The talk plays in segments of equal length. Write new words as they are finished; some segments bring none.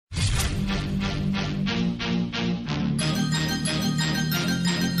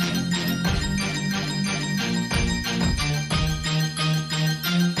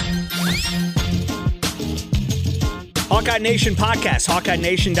Hawkeye Nation podcast,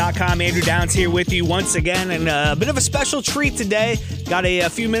 HawkeyeNation.com. Andrew Downs here with you once again, and a bit of a special treat today. Got a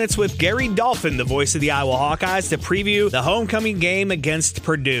few minutes with Gary Dolphin, the voice of the Iowa Hawkeyes, to preview the homecoming game against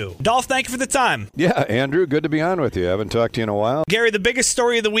Purdue. Dolph, thank you for the time. Yeah, Andrew, good to be on with you. I haven't talked to you in a while. Gary, the biggest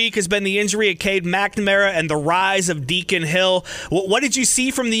story of the week has been the injury of Cade McNamara and the rise of Deacon Hill. What did you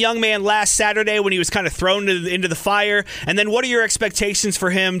see from the young man last Saturday when he was kind of thrown into the fire? And then what are your expectations for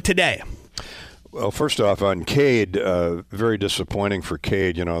him today? Well, first off, on Cade, very disappointing for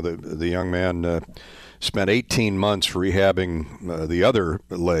Cade. You know, the young man spent 18 months rehabbing the other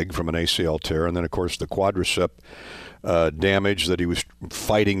leg from an ACL tear, and then, of course, the quadricep damage that he was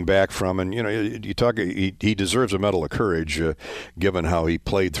fighting back from. And, you know, you talk, he deserves a medal of courage given how he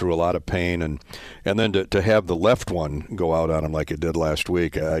played through a lot of pain. And then to have the left one go out on him like it did last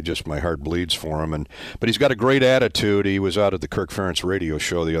week, my heart bleeds for him. But he's got a great attitude. He was out at the Kirk Ferentz radio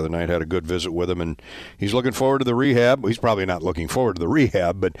show the other night, had a good visit with him, and he's looking forward to the rehab. He's probably not looking forward to the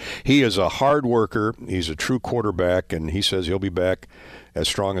rehab, but he is a hard worker. He's a true quarterback, and he says he'll be back as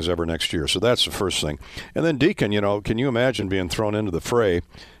strong as ever next year. So that's the first thing. And then Deacon, you know, can you imagine being thrown into the fray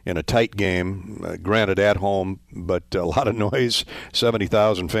in a tight game, granted at home, but a lot of noise,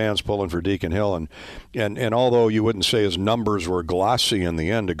 70,000 fans pulling for Deacon Hill. And although you wouldn't say his numbers were glossy in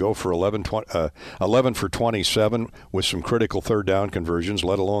the end, to go for 11 for 27 with some critical third down conversions,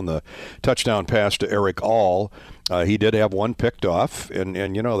 let alone the touchdown pass to Eric All, he did have one picked off,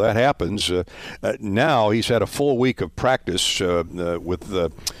 and you know, that happens. Now he's had a full week of practice with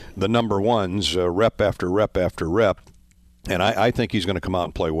the number ones, rep after rep after rep. And I think he's going to come out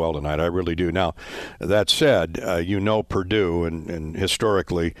and play well tonight. I really do. Now, that said, you know Purdue, and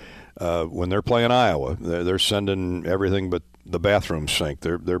historically, when they're playing Iowa, they're sending everything but the bathroom sink.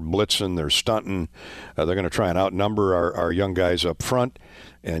 They're blitzing, they're stunting. They're going to try and outnumber our young guys up front.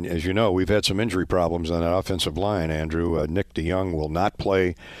 And as you know, we've had some injury problems on that offensive line, Andrew. Nick DeYoung will not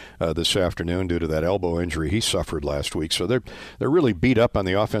play this afternoon due to that elbow injury he suffered last week. So they're really beat up on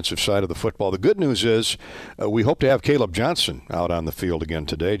the offensive side of the football. The good news is we hope to have Caleb Johnson out on the field again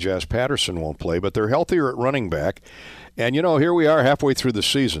today. Jazz Patterson won't play, but they're healthier at running back. And, you know, here we are halfway through the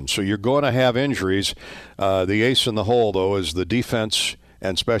season, so you're going to have injuries. The ace in the hole, though, is the defense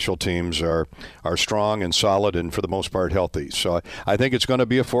and special teams are strong and solid and, for the most part, healthy. So I think it's going to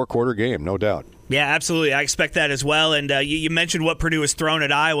be a four-quarter game, no doubt. Yeah, absolutely. I expect that as well. And you mentioned what Purdue has thrown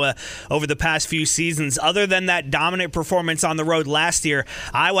at Iowa over the past few seasons. Other than that dominant performance on the road last year,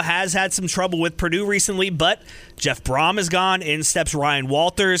 Iowa has had some trouble with Purdue recently, but Jeff Brom is gone. In steps Ryan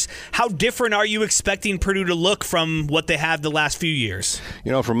Walters. How different are you expecting Purdue to look from what they have the last few years?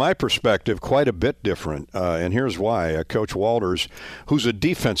 You know, from my perspective, quite a bit different. And here's why. Coach Walters, who's a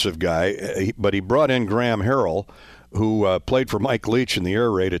defensive guy, but he brought in Graham Harrell, who played for Mike Leach in the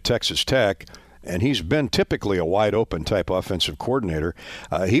air raid at Texas Tech. And he's been typically a wide-open type offensive coordinator.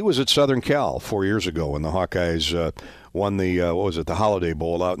 He was at Southern Cal 4 years ago when the Hawkeyes won the the Holiday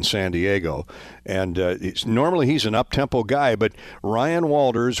Bowl out in San Diego. And normally he's an up-tempo guy, but Ryan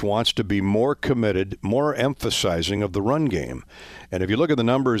Walters wants to be more committed, more emphasizing of the run game. And if you look at the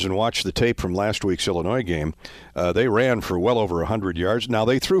numbers and watch the tape from last week's Illinois game, they ran for well over 100 yards. Now,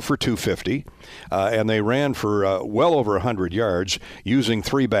 they threw for 250, and they ran for well over 100 yards using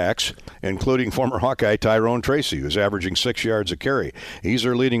three backs, including former Hawkeye Tyrone Tracy, who's averaging 6 yards a carry. He's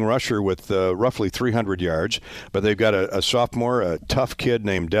their leading rusher with roughly 300 yards, but they've got a sophomore, a tough kid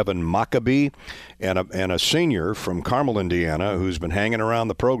named Devin Maccabee, and a senior from Carmel, Indiana, who's been hanging around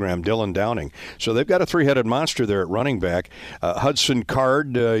the program, Dylan Downing. So they've got a three-headed monster there at running back. Hudson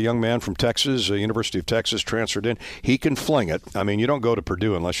Card, a young man from Texas, University of Texas, transferred in. He can fling it. I mean, you don't go to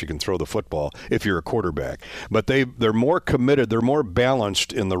Purdue unless you can throw the football if you're a quarterback. But they're more committed. They're more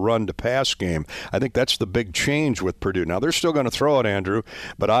balanced in the run-to-pass game. I think that's the big change with Purdue. Now, they're still going to throw it, Andrew,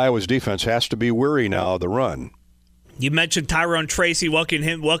 but Iowa's defense has to be weary now of the run. You mentioned Tyrone Tracy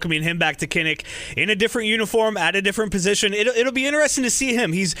welcoming him back to Kinnick in a different uniform at a different position. It'll be interesting to see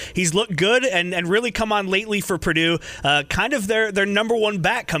him. He's looked good and really come on lately for Purdue. Kind of their number one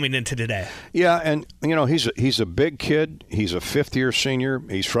back coming into today. Yeah, and you know he's a big kid. He's a fifth-year senior.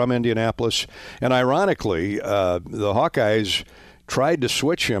 He's from Indianapolis, and ironically, the Hawkeyes tried to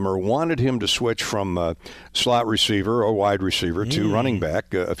switch him or wanted him to switch from slot receiver or wide receiver to running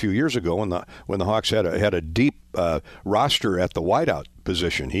back a few years ago when the Hawks had a deep roster at the wideout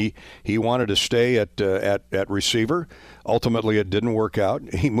position. He wanted to stay at receiver. Ultimately, it didn't work out.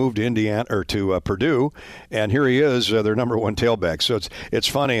 He moved to Purdue, and here he is, their number one tailback. So it's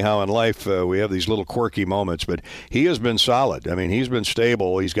funny how in life we have these little quirky moments, but he has been solid. I mean, he's been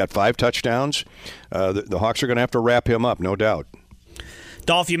stable. He's got 5 touchdowns. The Hawks are going to have to wrap him up, no doubt.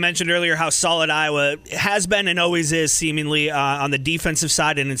 Dolph, you mentioned earlier how solid Iowa has been and always is seemingly on the defensive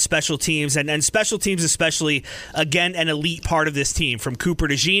side and in special teams. And special teams especially, again, an elite part of this team. From Cooper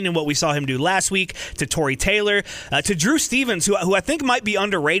DeJean and what we saw him do last week, to Torrey Taylor, to Drew Stevens, who I think might be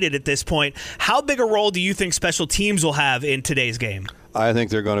underrated at this point. How big a role do you think special teams will have in today's game? I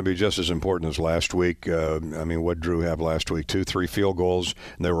think they're going to be just as important as last week. What did Drew have last week? 2-3 field goals,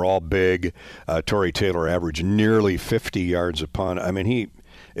 and they were all big. Torrey Taylor averaged nearly 50 yards a punt.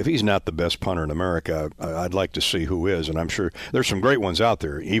 If he's not the best punter in America, I'd like to see who is, and I'm sure there's some great ones out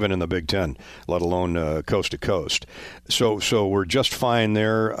there, even in the Big Ten, let alone coast to coast. So we're just fine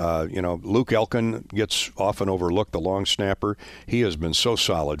there. Luke Elkin gets often overlooked, the long snapper. He has been so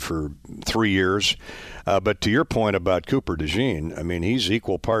solid for 3 years. But to your point about Cooper DeJean, he's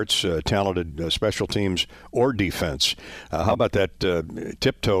equal parts talented special teams or defense. How about that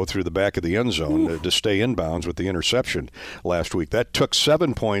tiptoe through the back of the end zone to stay inbounds with the interception last week? That took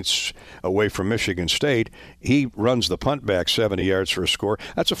 7 points away from Michigan State. He runs the punt back 70 yards for a score.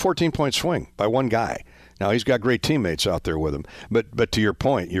 That's a 14-point swing by one guy. Now, he's got great teammates out there with him. But to your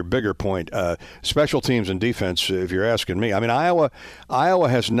point, your bigger point, special teams and defense, if you're asking me, Iowa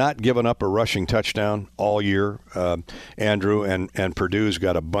has not given up a rushing touchdown all year, Andrew, and Purdue's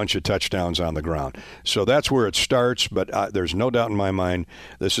got a bunch of touchdowns on the ground. So that's where it starts, but there's no doubt in my mind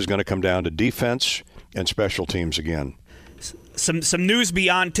this is going to come down to defense and special teams again. Some news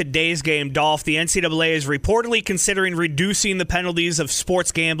beyond today's game, Dolph. The NCAA is reportedly considering reducing the penalties of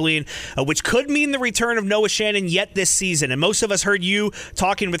sports gambling, which could mean the return of Noah Shannon yet this season. And most of us heard you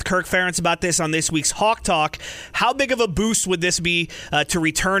talking with Kirk Ferentz about this on this week's Hawk Talk. How big of a boost would this be to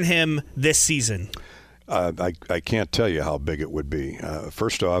return him this season? I can't tell you how big it would be.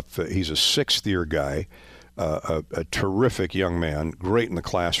 First off, he's a sixth-year guy. A terrific young man, great in the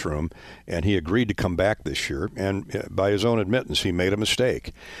classroom, and he agreed to come back this year. And by his own admittance, he made a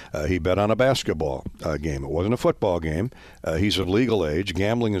mistake. He bet on a basketball game. It wasn't a football game. He's of legal age.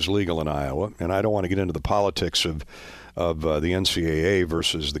 Gambling is legal in Iowa, and I don't want to get into the politics of the NCAA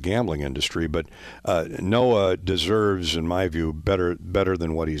versus the gambling industry, but Noah deserves, in my view, better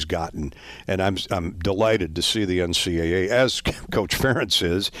than what he's gotten. And I'm delighted to see the NCAA, as Coach Ferentz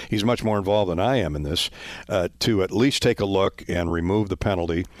is, he's much more involved than I am in this, to at least take a look and remove the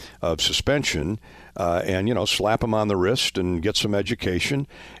penalty of suspension. And slap him on the wrist and get some education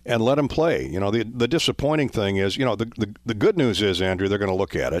and let him play. The disappointing thing is, the good news is, Andrew, they're going to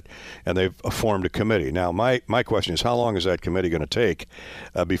look at it, and they've formed a committee. Now, my question is, how long is that committee going to take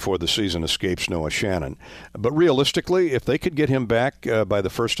before the season escapes Noah Shannon? But realistically, if they could get him back by the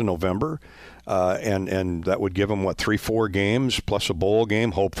 1st of November, and that would give him, 3-4 games plus a bowl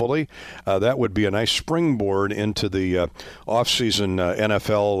game, hopefully. That would be a nice springboard into the off-season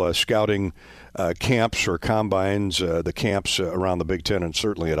NFL scouting camps or combines, the camps around the Big Ten and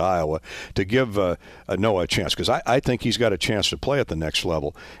certainly at Iowa, to give Noah a chance, because I think he's got a chance to play at the next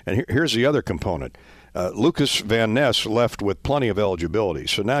level. And here's the other component. Lucas Van Ness left with plenty of eligibility.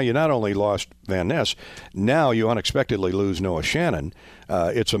 So now you not only lost Van Ness, now you unexpectedly lose Noah Shannon.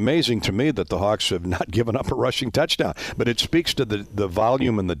 It's amazing to me that the Hawks have not given up a rushing touchdown, but it speaks to the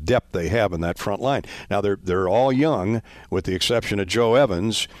volume and the depth they have in that front line. Now they're all young, with the exception of Joe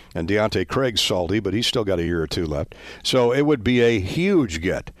Evans, and Deontay Craig's salty, but he's still got a year or two left. So it would be a huge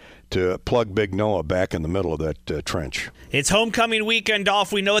get to plug Big Noah back in the middle of that trench. It's homecoming weekend,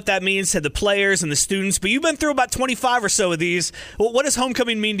 Dolph. We know what that means to the players and the students, but you've been through about 25 or so of these. Well, what does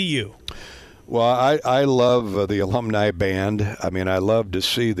homecoming mean to you? Well, I love the alumni band. I love to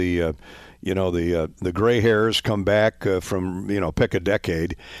see the gray hairs come back from, pick a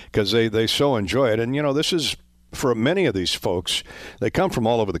decade, because they so enjoy it. And, this is, for many of these folks, they come from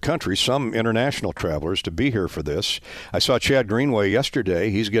all over the country, some international travelers, to be here for this. I saw Chad Greenway yesterday.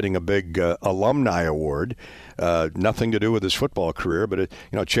 He's getting a big alumni award. Nothing to do with his football career, but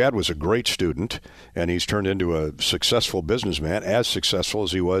Chad was a great student, and he's turned into a successful businessman, as successful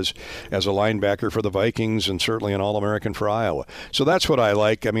as he was as a linebacker for the Vikings and certainly an All-American for Iowa. So that's what I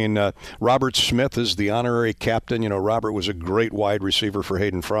like. Robert Smith is the honorary captain. Robert was a great wide receiver for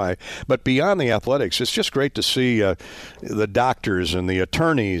Hayden Fry. But beyond the athletics, it's just great to see the doctors and the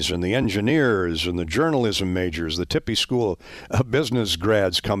attorneys and the engineers and the journalism majors, the Tippy School of Business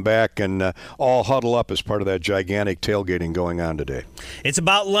grads come back and all huddle up as part of that gigantic tailgating going on today. It's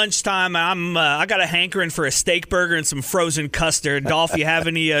about lunchtime. I got a hankering for a steak burger and some frozen custard. Dolph, you have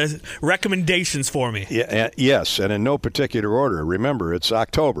any recommendations for me? Yes, and in no particular order. Remember, it's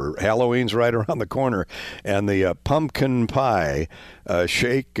October. Halloween's right around the corner, and the pumpkin pie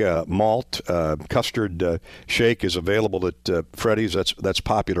shake, malt, custard shake is available at Freddy's. That's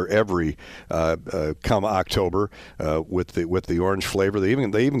popular every come October with the orange flavor. They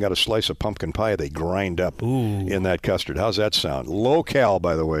even got a slice of pumpkin pie they grind up in that custard. How's that sound? Low cal,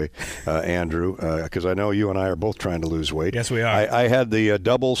 by the way, Andrew, because I know you and I are both trying to lose weight. Yes, we are. I had the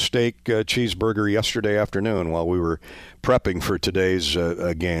double steak cheeseburger yesterday afternoon while we were prepping for today's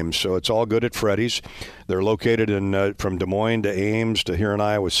game. So it's all good at Freddy's. They're located in from Des Moines to Ames to here in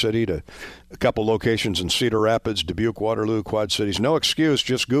Iowa City to a couple locations in Cedar Rapids, Dubuque, Waterloo, Quad Cities. No excuse.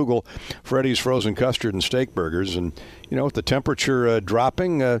 Just Google Freddy's frozen custard and steak burgers. And, with the temperature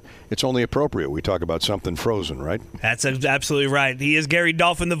dropping, it's only appropriate we talk about something frozen, right? That's absolutely right. He is Gary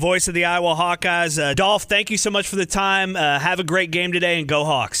Dolphin, the voice of the Iowa Hawkeyes. Dolph, thank you so much for the time. Have a great game today, and go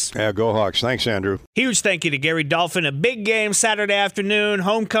Hawks. Yeah, go Hawks. Thanks, Andrew. Huge thank you to Gary Dolphin. A big game Saturday afternoon,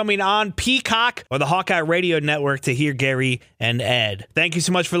 homecoming on Peacock or the Hawkeye Radio Network to hear Gary and Ed. Thank you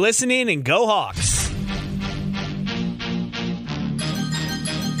so much for listening, and go Hawks.